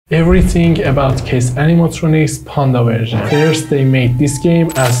Everything about CASE Animatronics Panda version. First, they made this game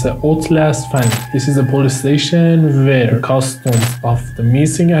as an Outlast fan. This is a police station where costumes of the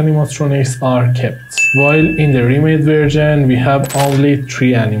missing animatronics are kept. While in the remade version, we have only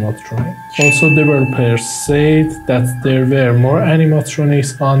 3 animatronics. Also, developers said that there were more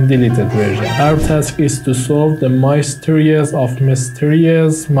animatronics on deleted version. Our task is to solve the mysteries of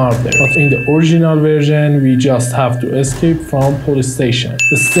mysterious murder. But in the original version, we just have to escape from police station.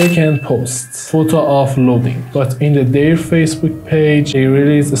 The second post, photo of loading. But in their Facebook page, they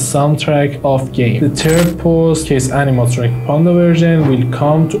released a soundtrack of game. The third post, CASE Animatronic Panda version, will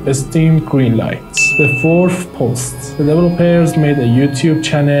come to Steam Greenlight. The fourth post, the developers made a YouTube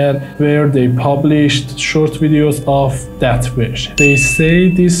channel where they published short videos of that version. They say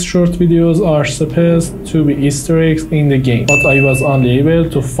these short videos are supposed to be Easter eggs in the game, but I was only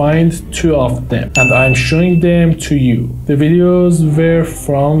able to find 2 of them, and I'm showing them to you. The videos were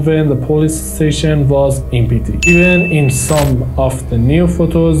from when the police station was empty. Even in some of the new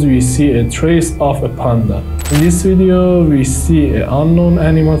photos, we see a trace of a panda. In this video, we see an unknown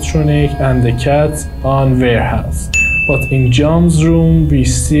animatronic and the cat on warehouse. But in John's room, we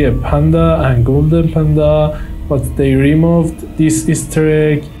see a panda and golden panda, but they removed this Easter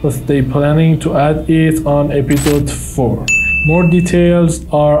egg, but they planning to add it on episode 4. More details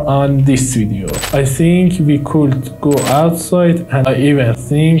are on this video. I think we could go outside, and I even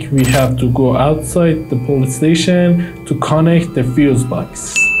think we have to go outside the police station to connect the fuse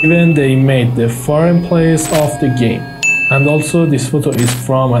box. Even they made the foreign place of the game. And also this photo is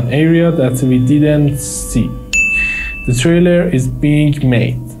from an area that we didn't see. The trailer is being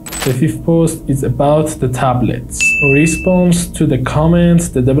made. The fifth post is about the tablets. In response to the comments,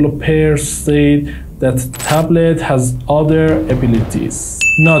 the developers said that the tablet has other abilities,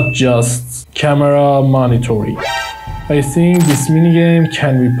 not just camera monitoring. I think this minigame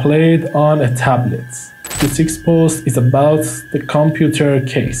can be played on a tablet. The sixth post is about the computer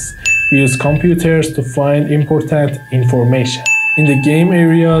case. We use computers to find important information. In the game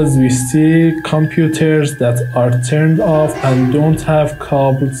areas, we see computers that are turned off and don't have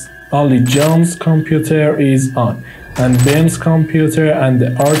cables. Only John's computer is on, and Ben's computer and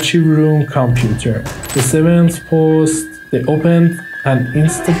the archive room computer. The seventh post, they opened an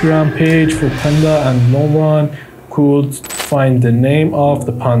Instagram page for Panda and no one could find the name of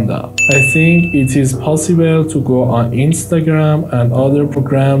the panda. I think it is possible to go on Instagram and other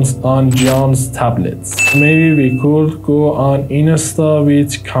programs on John's tablets. Maybe we could go on Insta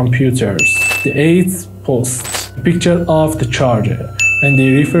with computers. The eighth post, a picture of the charger, and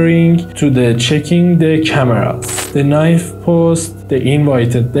they're referring to the checking the cameras. The ninth post, they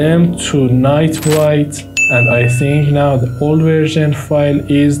invited them to Night White, and I think now the old version file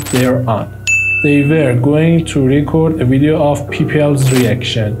is there on. They were going to record a video of people's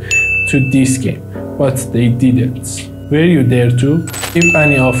reaction to this game, but they didn't. Were you there too? If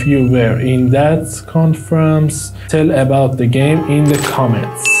any of you were in that conference, tell about the game in the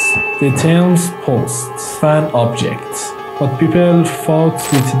comments. The 10th post, fan objects. But people fought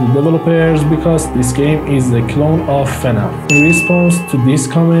with the developers because this game is a clone of FNAF. In response to these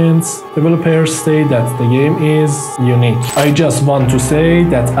comments, developers say that the game is unique. I just want to say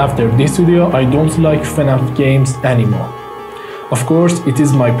that after this video, I don't like FNAF games anymore. Of course, it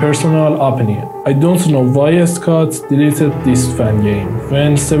is my personal opinion. I don't know why Scott deleted this fan game.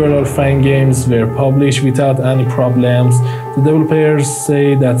 When several fan games were published without any problems, the developers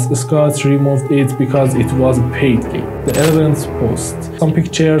say that Scott removed it because it was a paid game. The 11th post, some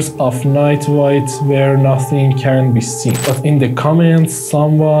pictures of Night White where nothing can be seen. But in the comments,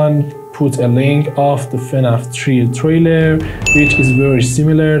 someone put a link of the FNAF 3 trailer, which is very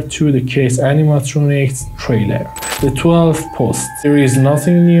similar to the CASE Animatronics trailer. The 12th post, there is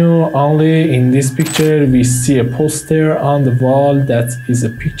nothing new, only in this picture we see a poster on the wall that is a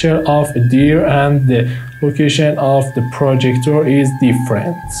picture of a deer and the location of the projector is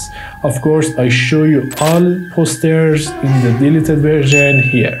different. Of course, I show you all posters in the deleted version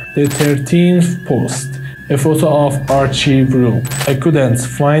here. The 13th post, a photo of archive room. I couldn't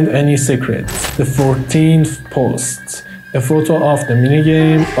find any secrets. The 14th post, a photo of the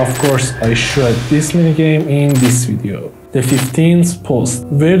minigame. Of course, I showed this minigame in this video. The 15th post,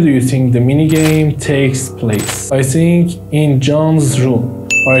 where do you think the minigame takes place? I think in John's room.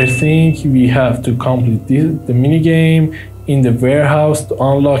 I think we have to complete the minigame in the warehouse to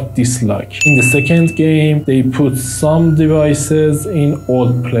unlock this lock. In the second game, they put some devices in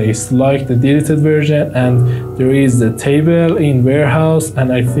old place, like the deleted version, and there is a table in warehouse,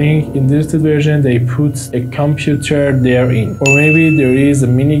 and I think in deleted version they put a computer therein. Or maybe there is a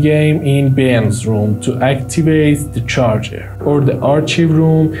minigame in Ben's room to activate the charger. or the archive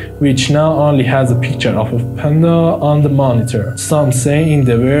room, which now only has a picture of a panda on the monitor. Some say in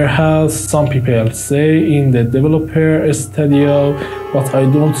the warehouse, some people say in the developer studio, but I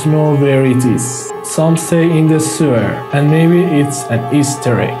don't know where it is. Some say in the sewer, and maybe it's an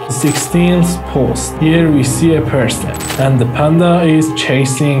Easter egg. The 16th post. Here we see a person, and the panda is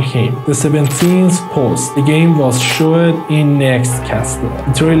chasing him. The 17th post. The game was shown in next castle.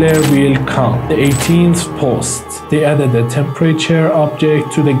 The trailer will come. The 18th post. They added a temperature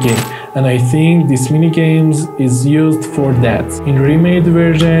object to the game, and I think this minigames is used for that. In remade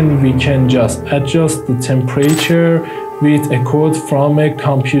version, we can just adjust the temperature with a code from a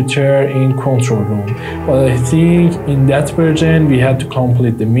computer in control room. But I think in that version we had to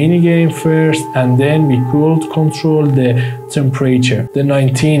complete the minigame first, and then we could control the temperature. The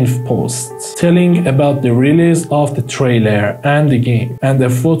 19th post, telling about the release of the trailer and the game, and a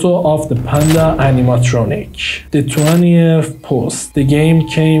photo of the Panda animatronic. The 20th post, the game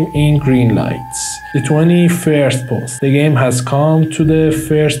came in green lights. The 21st post, the game has come to the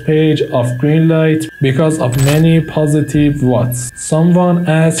first page of green light because of many positive votes. Someone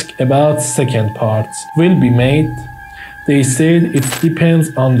asked about second part. Will be made? They said it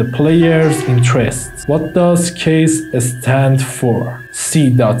depends on the player's interests. What does CASE stand for?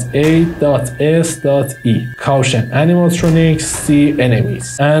 C.A.S.E Caution animatronics, see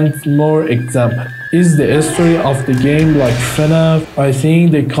enemies, and more examples. Is the story of the game like FNAF? I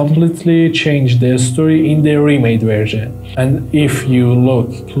think they completely changed the story in the remade version. And if you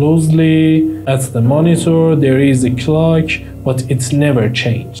look closely at the monitor, there is a clock, but it's never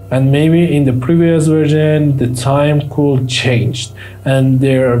changed. And maybe in the previous version, the time could change, and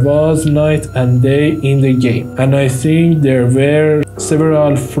there was night and day in the game. And I think there were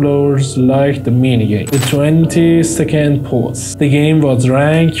several floors like the minigame. The 22nd post. The game was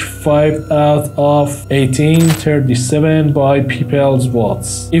ranked 5 out of 1837 by people's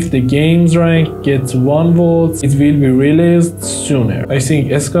votes. If the game's rank gets 1 vote, it will be released sooner. I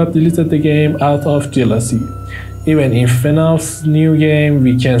think Scott deleted the game out of jealousy. Even in FNAF's new game,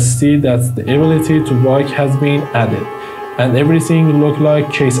 we can see that the ability to bike has been added, and everything looked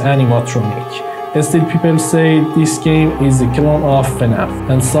like CASE Animatronic. Still, people say this game is a clone of FNAF,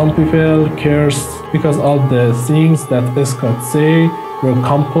 and some people curse because all the things that Scott said were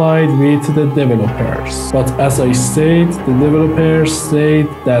complied with the developers. But as I said, the developers said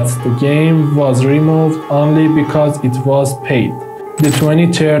that the game was removed only because it was paid. The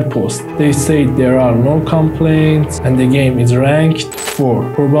 23rd post. They say there are no complaints and the game is ranked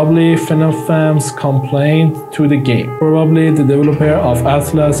 4. Probably FNAF fans complained to the game. Probably the developer of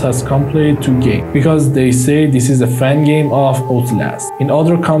Outlast has complained to game because they say this is a fan game of Outlast. In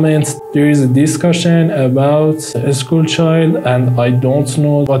other comments, there is a discussion about a school child, and I don't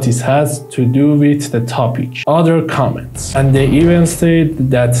know what it has to do with the topic. Other comments. And they even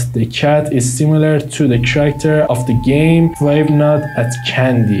said that the cat is similar to the character of the game Five Nights at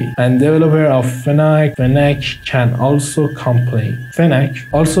Candy. And developer of FNAC can also complain. FNAC.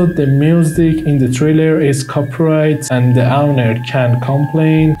 Also, the music in the trailer is copyright, and the owner can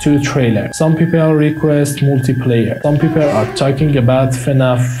complain to trailer. Some people request multiplayer. Some people are talking about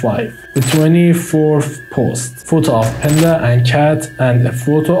FNAF 5. The 24th post. Photo of Panda and cat and a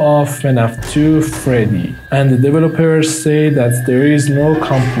photo of FNAF 2 Freddy. And the developers say that there is no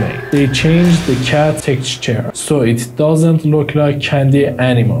complaint. They changed the cat texture so it doesn't look like candy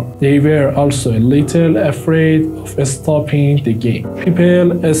anymore. They were also a little afraid of stopping the game.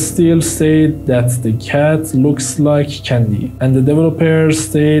 People still say that the cat looks like candy, and the developers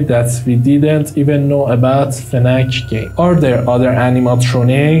say that we didn't even know about FNAC game. Are there other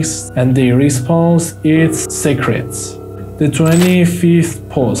animatronics? And their response is secrets. The 25th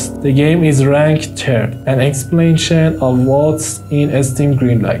post. The game is ranked 3rd. An explanation of what's in Steam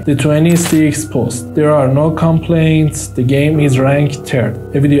Greenlight. The 26th post. There are no complaints. The game is ranked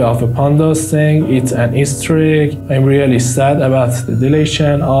 3rd. A video of a panda saying it's an Easter egg. I'm really sad about the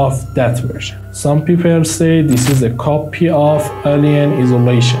deletion of that version. Some people say this is a copy of Alien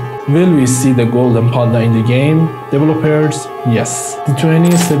Isolation. Will we see the golden panda in the game? Developers, yes. The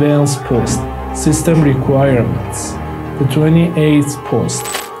 27th post. System requirements. The 28th post,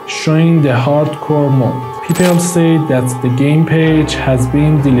 showing the hardcore mode. People say that the game page has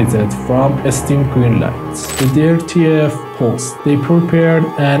been deleted from Steam Greenlight. The 30th post, they prepared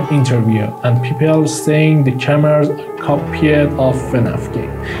an interview and people saying the cameras are copied of FNAF game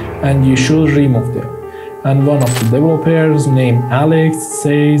and you should remove them. And one of the developers named Alex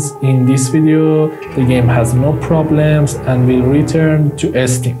says in this video the game has no problems and will return to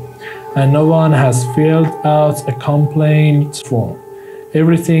Steam. And no one has filled out a complaint form.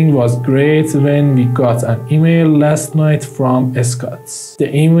 Everything was great when we got an email last night from Scott.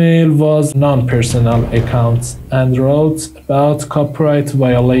 The email was non-personal accounts and wrote about copyright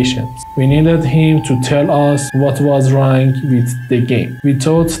violations. We needed him to tell us what was wrong with the game. We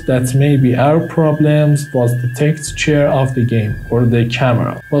thought that maybe our problems was the texture of the game or the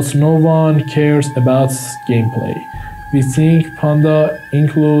camera, but no one cares about gameplay. We think Panda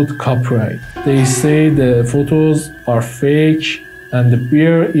include copyright. They say the photos are fake and the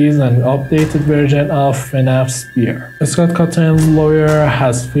beer is an updated version of FNAF's beer. Scott Cotton's lawyer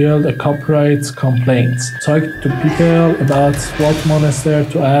has filed a copyright complaint, talked to people about what monster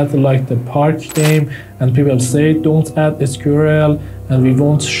to add like the park game, and people say don't add a squirrel and we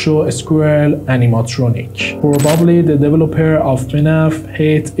won't show a squirrel animatronic. Probably the developer of FNAF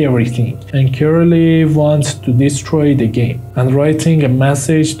hates everything and clearly wants to destroy the game. And writing a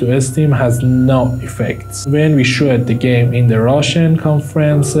message to Steam has no effect. When we showed the game in the Russian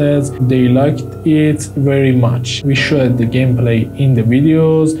conferences, they liked it very much. We showed the gameplay in the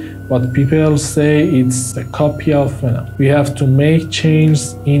videos, but people say it's a copy of FNAF. We have to make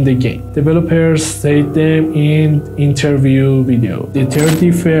changes in the game. Developers said them in interview video. The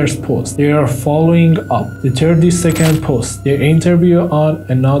 31st post, they are following up. The 32nd post, their interview on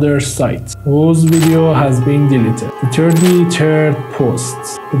another site, whose video has been deleted. The 33rd post,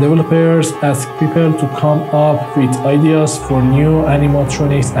 the developers ask people to come up with ideas for new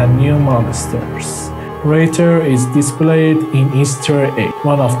animatronics and new monsters. Later is displayed in Easter egg.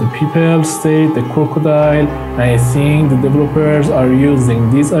 One of the people said the crocodile, and I think the developers are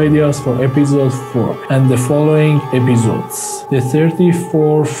using these ideas for episode 4 and the following episodes. The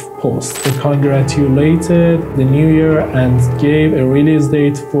 34th post, they congratulated the new year and gave a release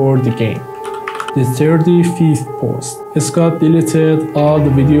date for the game. The 35th post, Scott deleted all the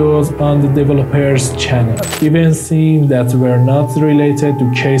videos on the developer's channel, even scenes that were not related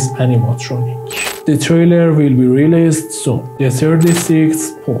to CASE Animatronics. The trailer will be released soon. The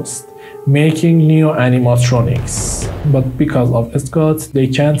 36th post, making new animatronics. But because of Scott, they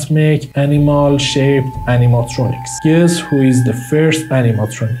can't make animal-shaped animatronics. Guess who is the first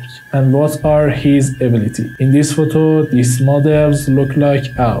animatronic? And what are his abilities? In this photo, these models look like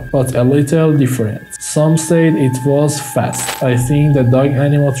Owl, but a little different. Some said it was fast. I think the dog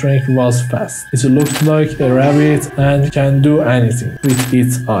animatronic was fast. It looked like a rabbit and can do anything with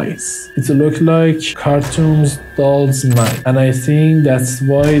its eyes. It looked like cartoons doll's mind, and I think that's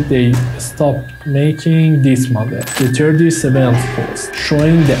why they stopped making this model. The 37th post,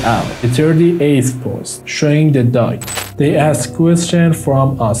 showing the owl. The 38th post, showing the dog. They ask question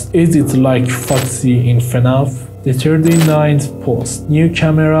from us. Is it like Foxy in FNAF? The 39th post, new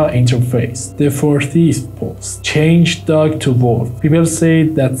camera interface. The 40th post, change dog to wolf. People say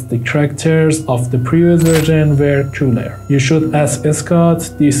that the characters of the previous version were cooler. You should ask Scott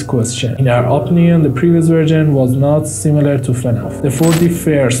this question. In our opinion, the previous version was not similar to FNAF. The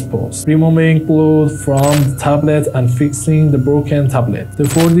 41st post, removing blood from the tablet and fixing the broken tablet. The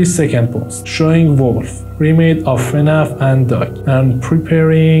 42nd post, showing wolf, remade of FNAF and dog, and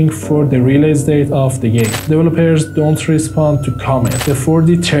preparing for the release date of the game. Developers don't respond to comments. The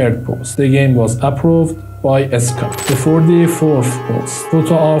 43rd post, the game was approved by Scott. The 44th post,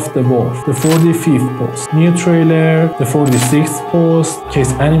 photo of the wolf. The 45th post, new trailer. The 46th post,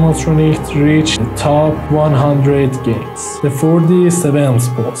 CASE Animatronics reached the top 100 games. The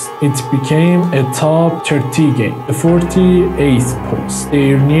 47th post, it became a top 30 game. The 48th post,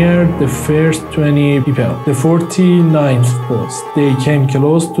 they neared the first 20 people. The 49th post, they came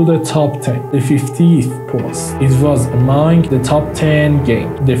close to the top 10. The 50th post, it was among the top 10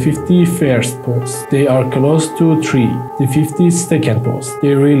 games. The 51st post, they are close to 3. The 52nd post,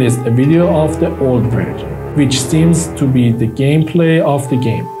 they released a video of the old version, which seems to be the gameplay of the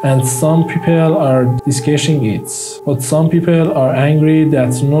game, and some people are discussing it, but some people are angry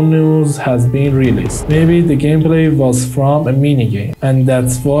that no news has been released. Maybe the gameplay was from a minigame, and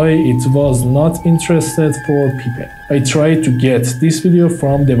that's why it was not interested for people. I tried to get this video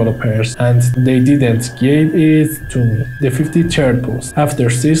from developers and they didn't give it to me. The 53rd post, after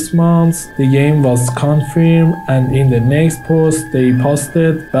 6 months the game was confirmed, and in the next post they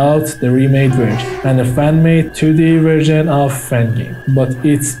posted about the remade version and a fan-made 2D version of FNAC, but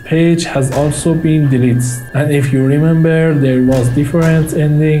its page has also been deleted. And if you remember, there was different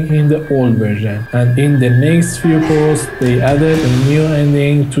ending in the old version, and in the next few posts they added a new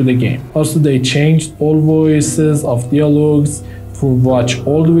ending to the game. Also, they changed all voices of dialogues for watch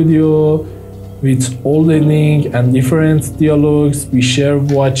old video with old ending and different dialogues. We shall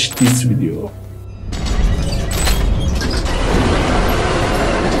watch this video.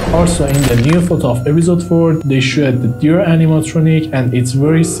 Also, in the new photo of episode 4, they showed the deer animatronic and it's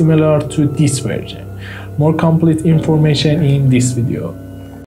very similar to this version. More complete information in this video.